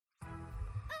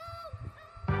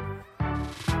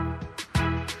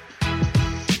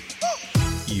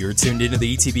You're tuned into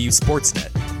the ETBU Sportsnet,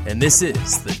 and this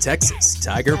is the Texas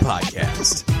Tiger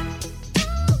Podcast.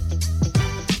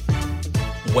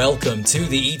 Welcome to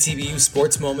the ETBU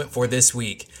Sports Moment for this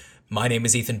week. My name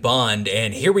is Ethan Bond,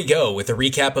 and here we go with a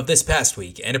recap of this past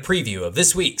week and a preview of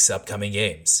this week's upcoming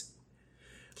games.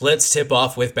 Let's tip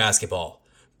off with basketball.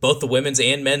 Both the women's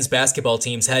and men's basketball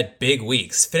teams had big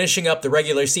weeks, finishing up the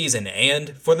regular season and,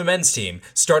 for the men's team,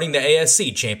 starting the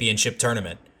ASC Championship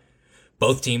Tournament.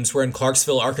 Both teams were in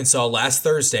Clarksville, Arkansas last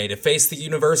Thursday to face the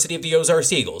University of the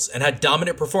Ozarks Eagles and had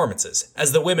dominant performances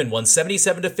as the women won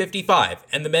 77-55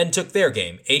 and the men took their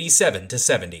game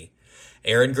 87-70.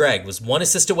 Aaron Gregg was one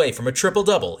assist away from a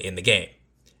triple-double in the game.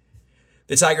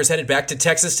 The Tigers headed back to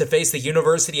Texas to face the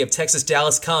University of Texas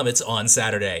Dallas Comets on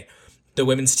Saturday. The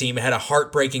women's team had a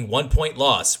heartbreaking one-point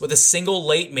loss with a single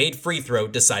late-made free throw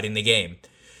deciding the game.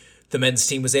 The men's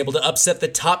team was able to upset the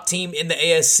top team in the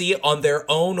ASC on their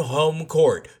own home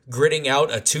court, gritting out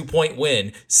a 2-point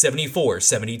win,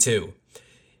 74-72.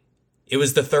 It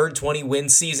was the third 20-win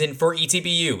season for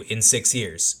ETBU in 6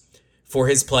 years. For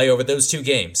his play over those two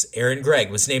games, Aaron Gregg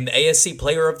was named the ASC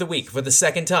Player of the Week for the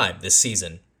second time this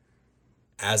season.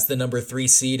 As the number 3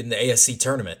 seed in the ASC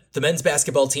tournament, the men's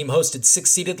basketball team hosted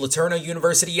 6-seeded LeTourneau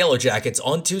University Yellow Jackets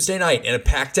on Tuesday night in a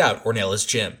packed-out Ornelas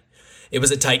gym. It was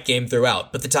a tight game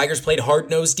throughout, but the Tigers played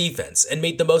hard-nosed defense and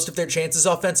made the most of their chances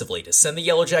offensively to send the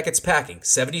Yellow Jackets packing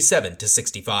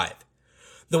 77-65.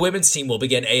 The women's team will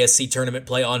begin ASC tournament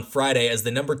play on Friday as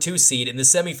the number 2 seed in the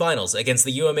semifinals against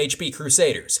the UMHB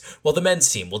Crusaders, while the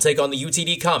men's team will take on the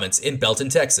UTD Comets in Belton,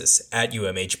 Texas at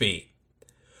UMHB.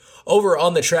 Over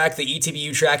on the track, the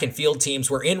ETBU track and field teams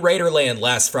were in Raiderland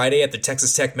last Friday at the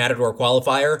Texas Tech Matador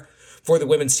Qualifier. For the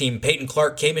women's team, Peyton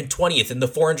Clark came in 20th in the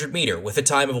 400-meter with a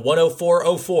time of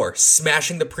 1:04.04,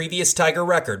 smashing the previous Tiger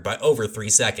record by over 3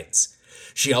 seconds.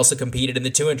 She also competed in the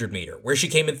 200-meter, where she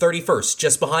came in 31st,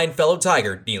 just behind fellow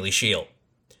Tiger Neely Shield.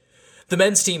 The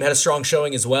men's team had a strong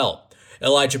showing as well.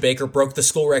 Elijah Baker broke the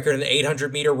school record in the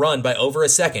 800-meter run by over a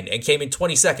second and came in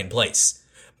 22nd place.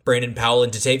 Brandon Powell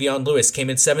and Datavion Lewis came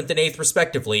in 7th and 8th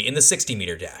respectively in the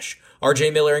 60-meter dash.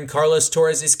 RJ Miller and Carlos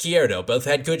Torres Izquierdo both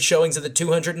had good showings at the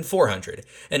 200 and 400,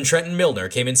 and Trenton Milner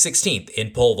came in 16th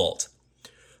in pole vault.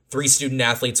 3 student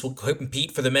athletes will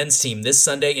compete for the men's team this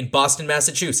Sunday in Boston,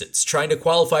 Massachusetts, trying to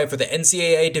qualify for the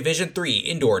NCAA Division III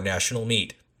Indoor National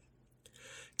Meet.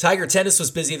 Tiger tennis was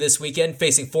busy this weekend,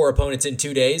 facing 4 opponents in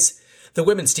 2 days. The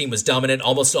women's team was dominant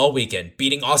almost all weekend,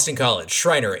 beating Austin College,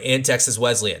 Schreiner, and Texas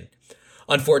Wesleyan.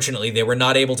 Unfortunately, they were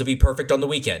not able to be perfect on the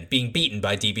weekend, being beaten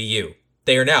by DBU.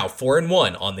 They are now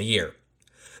 4-1 on the year.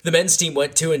 The men's team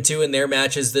went 2-2 in their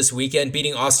matches this weekend,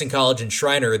 beating Austin College and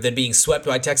Schreiner, then being swept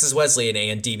by Texas Wesleyan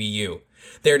and DBU.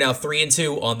 They are now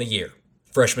 3-2 on the year.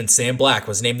 Freshman Sam Black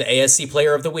was named the ASC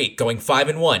Player of the Week, going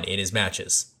 5-1 in his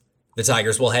matches. The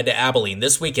Tigers will head to Abilene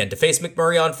this weekend to face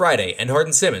McMurray on Friday and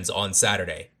Hardin Simmons on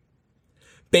Saturday.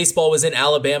 Baseball was in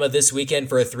Alabama this weekend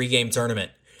for a 3-game tournament.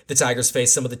 The Tigers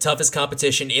faced some of the toughest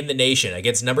competition in the nation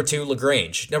against number 2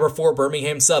 LaGrange, number 4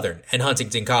 Birmingham Southern, and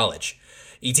Huntington College.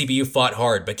 ETBU fought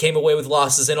hard but came away with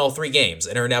losses in all 3 games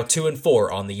and are now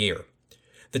 2-4 on the year.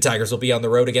 The Tigers will be on the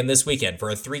road again this weekend for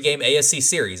a 3-game ASC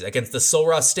series against the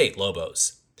Sul-Ross State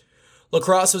Lobos.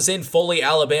 Lacrosse was in Foley,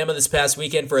 Alabama this past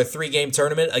weekend for a 3-game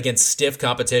tournament against stiff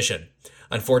competition.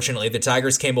 Unfortunately, the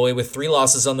Tigers came away with 3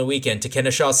 losses on the weekend to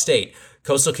Kennesaw State,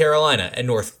 Coastal Carolina, and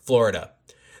North Florida.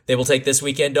 They will take this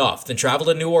weekend off, then travel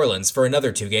to New Orleans for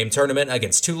another 2-game tournament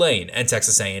against Tulane and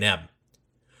Texas A&M.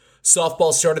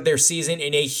 Softball started their season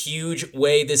in a huge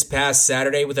way this past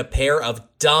Saturday with a pair of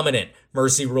dominant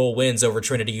Mercy Rule wins over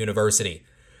Trinity University.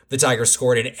 The Tigers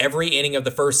scored in every inning of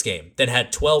the first game, then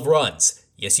had 12 runs.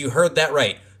 Yes, you heard that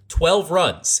right. 12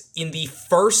 runs in the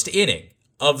first inning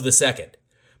of the second.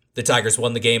 The Tigers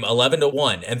won the game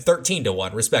 11-1 and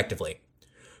 13-1 respectively.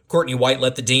 Courtney White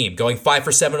led the team, going 5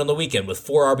 for 7 on the weekend with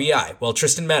 4 RBI, while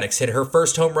Tristan Maddox hit her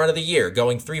first home run of the year,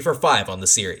 going 3 for 5 on the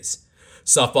series.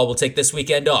 Softball will take this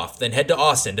weekend off, then head to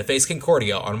Austin to face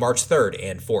Concordia on March 3rd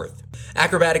and 4th.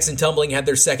 Acrobatics and tumbling had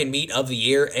their second meet of the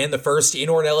year and the first in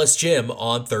Ornelas Gym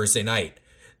on Thursday night.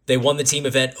 They won the team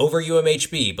event over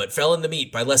UMHB, but fell in the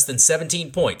meet by less than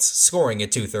 17 points, scoring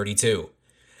at 232.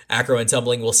 Acro and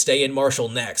tumbling will stay in Marshall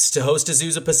next to host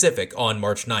Azusa Pacific on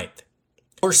March 9th.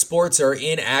 More sports are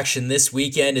in action this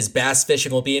weekend as bass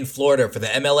fishing will be in Florida for the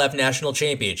MLF National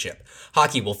Championship.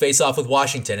 Hockey will face off with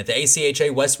Washington at the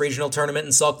ACHA West Regional Tournament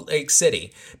in Salt Lake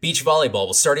City. Beach volleyball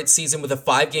will start its season with a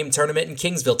 5-game tournament in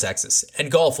Kingsville, Texas.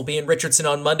 And golf will be in Richardson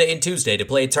on Monday and Tuesday to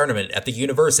play a tournament at the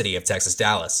University of Texas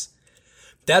Dallas.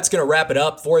 That's going to wrap it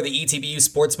up for the ETBU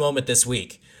Sports Moment this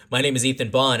week. My name is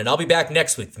Ethan Bond, and I'll be back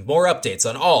next week with more updates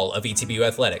on all of ETBU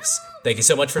athletics. Thank you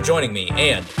so much for joining me,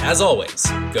 and as always,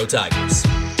 go Tigers.